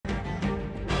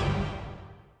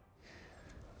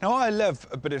Now, I love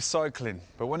a bit of cycling,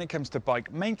 but when it comes to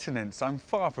bike maintenance, I'm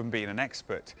far from being an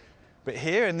expert. But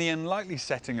here, in the unlikely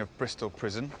setting of Bristol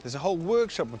prison, there's a whole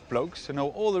workshop of blokes who know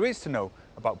all there is to know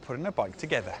about putting a bike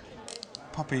together.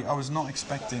 Poppy, I was not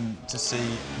expecting to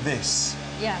see this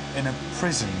in a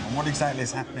prison. And what exactly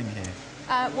is happening here?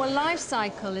 Well, Life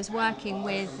Cycle is working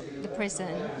with the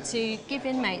prison to give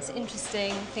inmates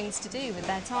interesting things to do with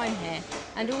their time here.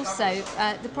 And also,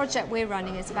 the project we're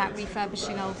running is about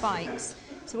refurbishing old bikes.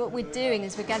 So what we're doing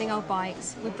is we're getting old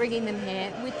bikes, we're bringing them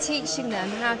here, we're teaching them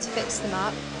how to fix them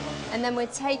up, and then we're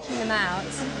taking them out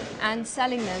and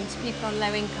selling them to people on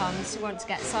low incomes who want to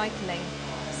get cycling.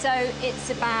 So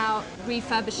it's about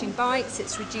refurbishing bikes,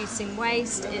 it's reducing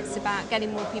waste, it's about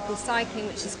getting more people cycling,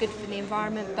 which is good for the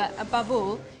environment, but above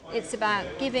all, it's about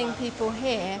giving people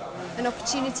here an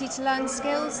opportunity to learn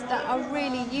skills that are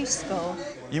really useful.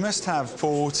 You must have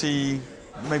 40,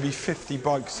 maybe 50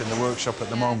 bikes in the workshop at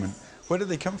the moment. Where do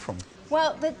they come from?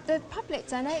 Well, the public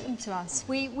donate them to us.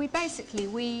 We basically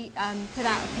put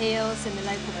out appeals in the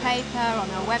local paper, on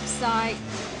our website,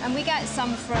 and we get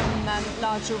some from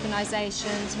large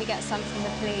organisations, we get some from the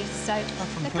police. So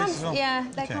from the police as well? Yeah,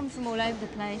 they come from all over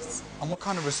the place. And what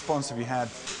kind of response have you had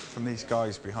from these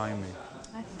guys behind me?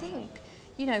 I think,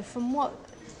 you know, from what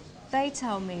they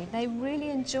tell me, they really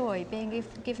enjoy being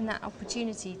given that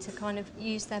opportunity to kind of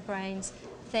use their brains,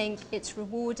 think. It's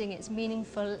rewarding, it's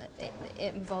meaningful,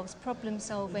 it involves problem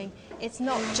solving. It's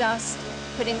not just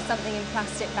putting something in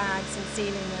plastic bags and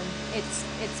sealing them.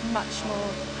 It's much more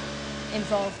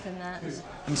involved than that.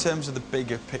 In terms of the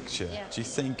bigger picture, do you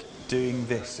think doing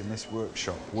this in this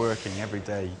workshop, working every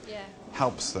day,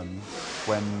 helps them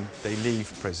when they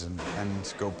leave prison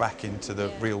and go back into the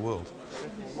real world?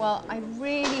 Well, I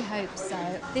really hope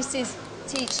so. This is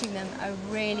teaching them a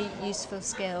really useful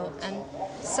skill, and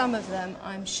some of them,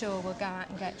 I'm sure, will go out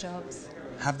and get jobs.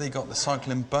 Have they got the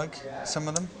cycling bug, some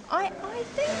of them? I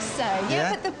think so,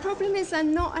 yeah, but the problem is they're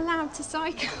not allowed to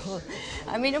cycle.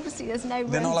 I mean, obviously there's no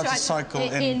room. They're not allowed to cycle in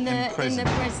prison? In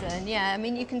the prison, yeah. I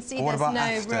mean, you can see there's no room. What about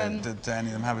after? Do any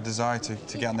of them have a desire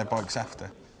to get on their bikes after?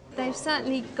 They've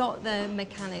certainly got the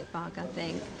mechanic bug, I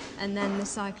think, and then the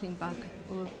cycling bug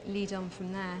will lead on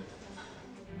from there.